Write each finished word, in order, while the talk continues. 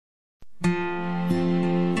You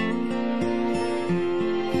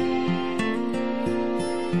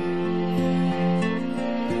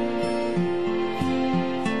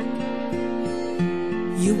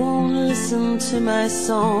won't listen to my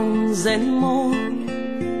songs anymore.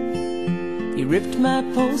 You ripped my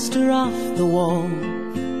poster off the wall.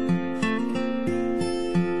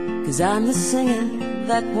 'Cause I'm the singer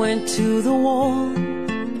that went to the war.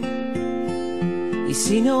 You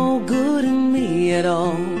see no good in me at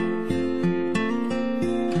all.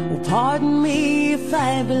 Well, pardon me if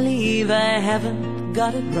I believe I haven't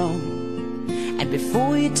got it wrong. And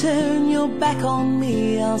before you turn your back on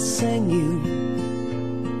me, I'll sing you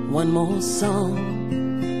one more song.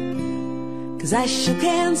 'Cause I shook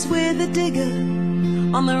hands with a digger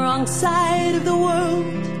on the wrong side of the world,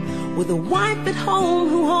 with a wife at home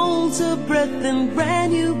who holds her breath and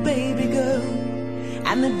brand new baby girl.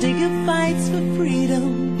 And the digger fights for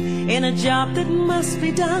freedom in a job that must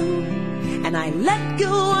be done. And I let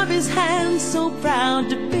go of his hand, so proud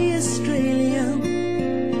to be Australian.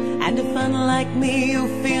 And if unlike me you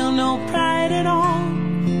feel no pride at all,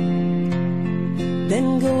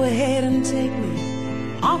 then go ahead and take me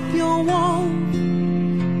off your wall.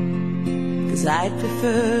 'Cause I'd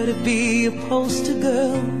prefer to be a poster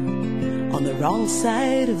girl on the wrong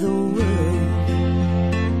side of the world.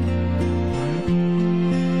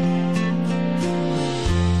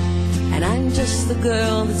 And I'm just the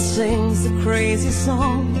girl that sings the crazy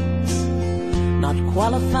songs, not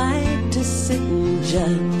qualified to sit and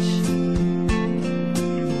judge.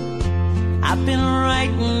 I've been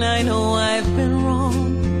right and I know I've been wrong,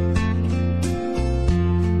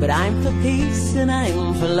 but I'm for peace and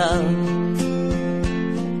I'm for love.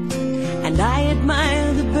 And I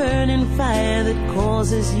admire the burning fire that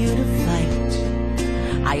causes you to fight.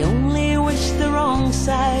 I only wish the wrong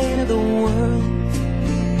side of the world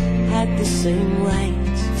had the same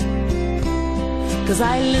right. 'Cause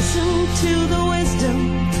I listened to the wisdom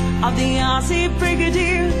of the Aussie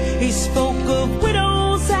brigadier. He spoke of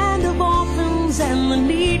widows and of orphans and the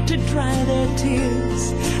need to dry their tears.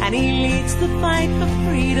 And he leads the fight for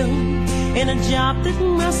freedom in a job that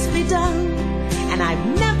must be done. And I've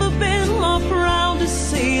never been more proud to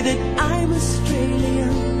say that I'm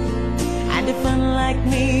Australian. And if unlike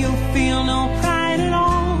me you feel no pride at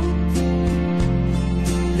all,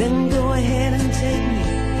 then go ahead and take me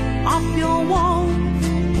off your wall.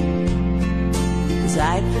 'Cause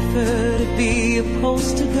I'd prefer to be a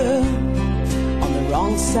poster girl on the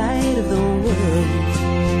wrong side of the world.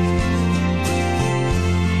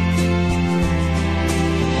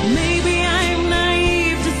 Maybe I'm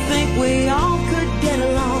naive to think we all could get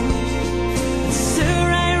along. Sir,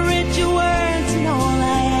 I read your words and all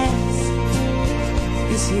I ask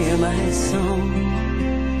is hear my song.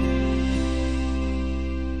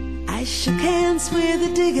 I shook hands with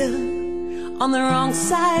a digger on the wrong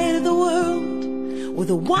side of the world, with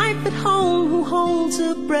a wife at home who holds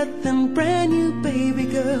her breath and brand new baby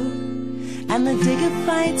girl. And the digger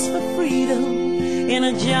fights for freedom in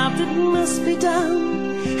a job that must be done.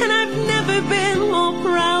 And I've never been more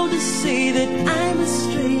proud to say that I'm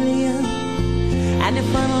Australian. And if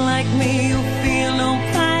unlike me you feel no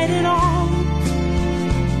pride at all,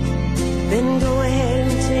 then go ahead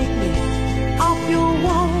and take me off your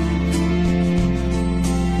wall.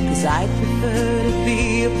 'Cause I'd prefer to be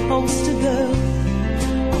a poster girl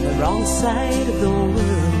on the wrong side of the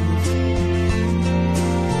world.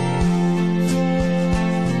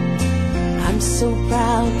 I'm so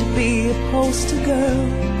proud to be a poster girl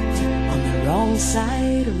on the wrong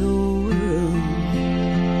side of the world.